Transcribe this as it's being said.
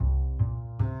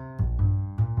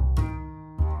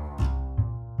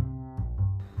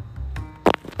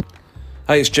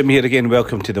Hi, it's Jim here again.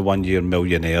 Welcome to the 1 Year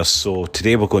Millionaire. So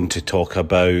today we're going to talk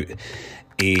about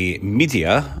a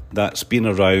media that's been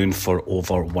around for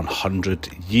over 100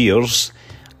 years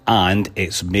and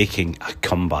it's making a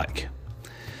comeback.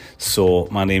 So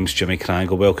my name's Jimmy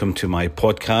Crangle. Welcome to my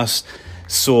podcast.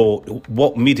 So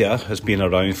what media has been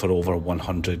around for over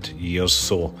 100 years?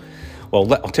 I'll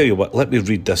tell you what, let me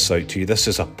read this out to you. This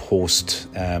is a post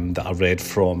that I read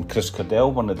from Chris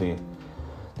Cardell, one of the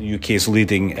UK's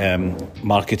leading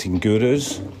marketing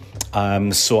gurus.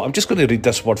 So I'm just going to read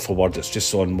this word for word. It's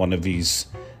just on one of his,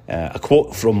 a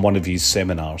quote from one of his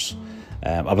seminars.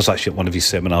 I was actually at one of his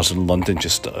seminars in London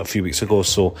just a few weeks ago.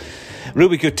 So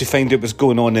really good to find out what's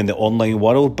going on in the online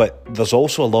world. But there's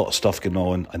also a lot of stuff going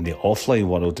on in the offline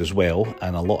world as well.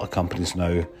 And a lot of companies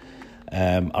now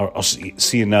are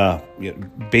seeing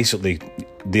basically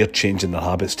they're changing their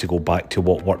habits to go back to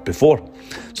what worked before.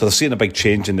 So they're seeing a big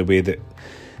change in the way that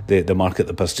the market,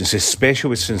 the business,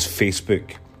 especially since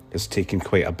Facebook has taken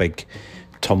quite a big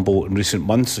tumble in recent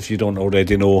months. If you don't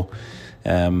already know,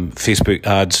 Facebook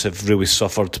ads have really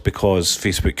suffered because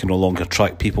Facebook can no longer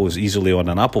track people as easily on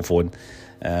an Apple phone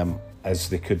as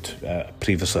they could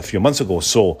previously a few months ago.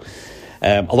 So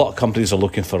a lot of companies are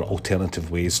looking for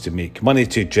alternative ways to make money,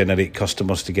 to generate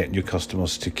customers, to get new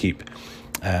customers, to keep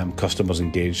customers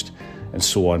engaged, and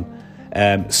so on.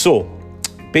 So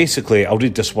basically, I'll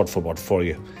read this word for word for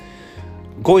you.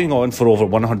 Going on for over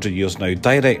 100 years now,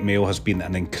 direct mail has been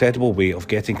an incredible way of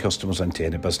getting customers into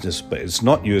any business, but it's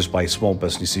not used by small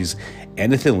businesses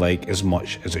anything like as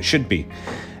much as it should be.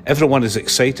 Everyone is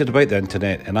excited about the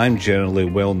internet, and I'm generally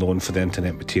well known for the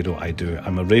internet material I do.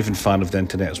 I'm a raving fan of the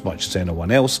internet as much as anyone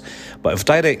else, but if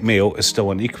direct mail is still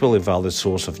an equally valid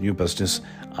source of new business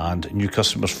and new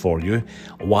customers for you,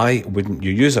 why wouldn't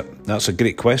you use it? That's a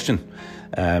great question.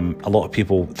 A lot of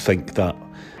people think that,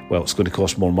 well, it's going to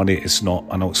cost more money. It's not,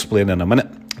 and I'll explain in a minute.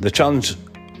 The challenge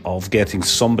of getting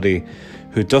somebody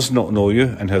who does not know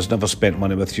you and has never spent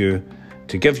money with you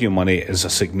to give you money is a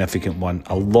significant one.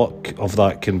 A lot of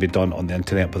that can be done on the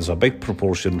internet, but there's a big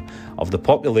proportion of the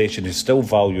population who still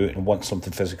value and want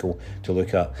something physical to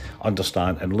look at,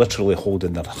 understand, and literally hold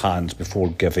in their hands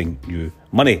before giving you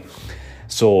money.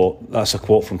 So that's a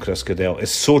quote from Chris Cardell.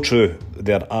 It's so true.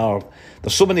 There's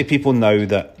so many people now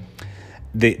that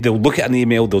they'll look at an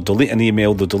email, they'll delete an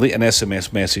email, they'll delete an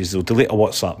SMS message, they'll delete a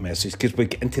WhatsApp message, because we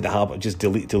get into the habit of just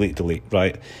delete,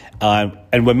 right?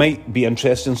 And we might be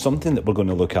interested in something that we're going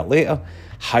to look at later.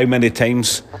 How many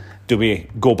times do we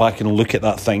go back and look at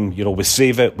that thing? You know, we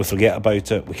save it, we forget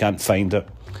about it, we can't find it.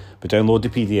 We download the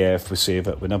PDF, we save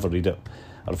it, we never read it.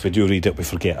 Or if we do read it, we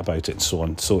forget about it, and so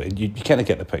on. So you kind of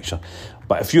get the picture.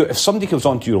 But if somebody comes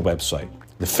onto your website,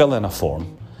 they fill in a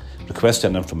form,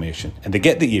 requesting information, and they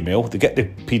get the email, they get the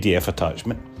PDF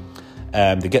attachment,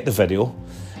 they get the video,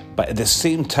 but at the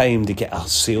same time they get a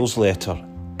sales letter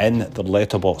in their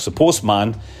letterbox. The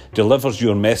postman delivers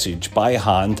your message by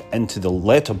hand into the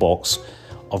letterbox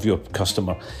of your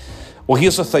customer. Well,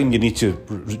 here's the thing you need to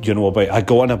know about. I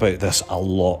go on about this a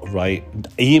lot, right?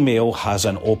 Email has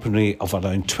an open rate of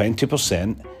around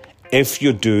 20% if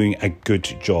you're doing a good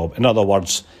job. In other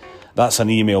words, that's an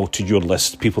email to your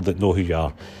list, people that know who you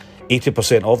are.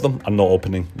 80% of them are not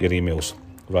opening your emails,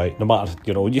 right? No matter,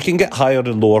 you can get higher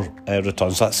and lower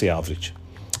returns. That's the average.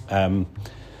 But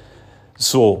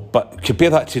compare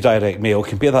that to direct mail,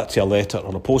 compare that to a letter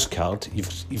or a postcard,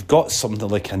 you've got something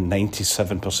like a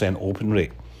 97% open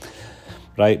rate,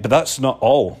 right? But that's not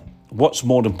all. What's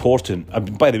more important,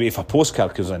 by the way, if a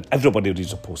postcard comes in, everybody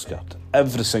reads a postcard.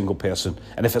 Every single person.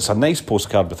 And if it's a nice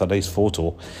postcard with a nice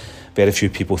photo, very few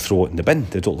people throw it in the bin.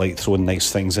 They don't like throwing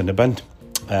nice things in the bin.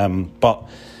 But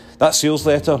that sales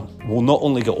letter will not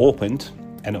only get opened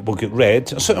and it will get read.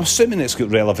 So I'm assuming it's got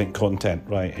relevant content,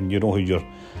 right? And you know who your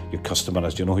customer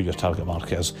is, you know who your target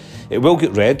market is. It will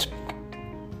get read.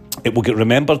 It will get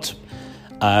remembered.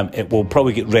 It will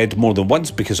probably get read more than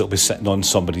once because it'll be sitting on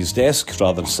somebody's desk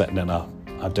rather than sitting in a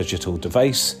digital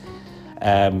device.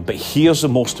 But here's the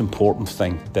most important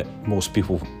thing that most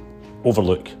people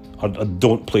overlook or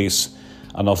don't place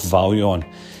enough value on.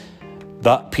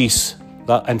 That piece,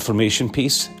 that information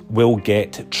piece, will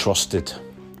get trusted,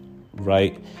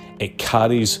 right? It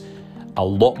carries a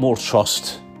lot more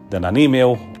trust than an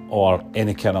email or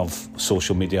any kind of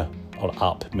social media or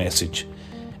app message.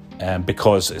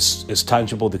 Because it's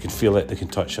tangible, they can feel it, they can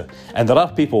touch it. And there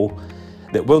are people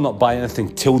that will not buy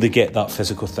anything till they get that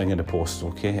physical thing in the post,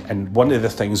 okay? And one of the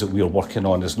things that we are working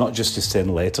on is not just to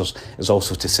send letters, it's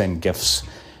also to send gifts,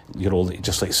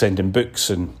 just like sending books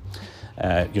and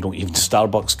Even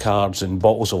Starbucks cards and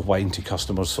bottles of wine to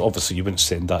customers. Obviously, you wouldn't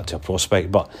send that to a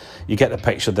prospect, but you get the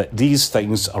picture that these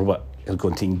things are what are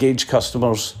going to engage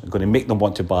customers, are going to make them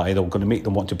want to buy, they're going to make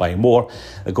them want to buy more,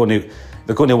 they're going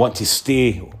to want to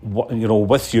stay,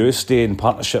 with you, stay in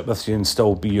partnership with you and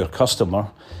still be your customer,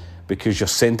 because you're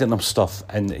sending them stuff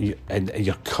and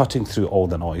you're cutting through all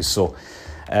the noise. So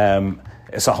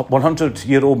it's a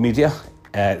 100-year-old media.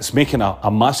 It's making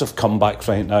a massive comeback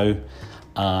right now,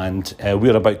 and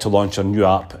we're about to launch a new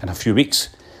app in a few weeks.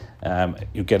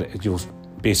 You'll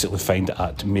basically find it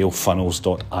at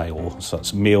mailfunnels.io. So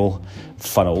that's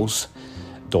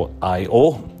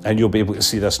mailfunnels.io, and you'll be able to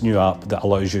see this new app that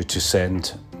allows you to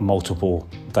send multiple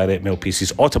direct mail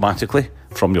pieces automatically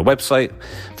from your website,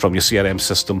 from your CRM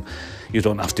system. You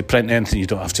don't have to print anything, you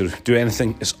don't have to do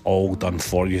anything, it's all done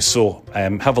for you. So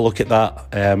have a look at that.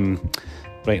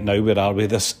 Right now, where are we?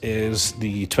 This is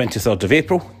the 23rd of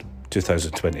April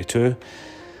 2022.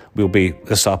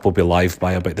 This app will be live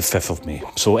by about the 5th of May.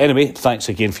 So anyway, thanks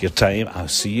again for your time. I'll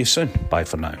see you soon. Bye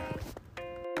for now.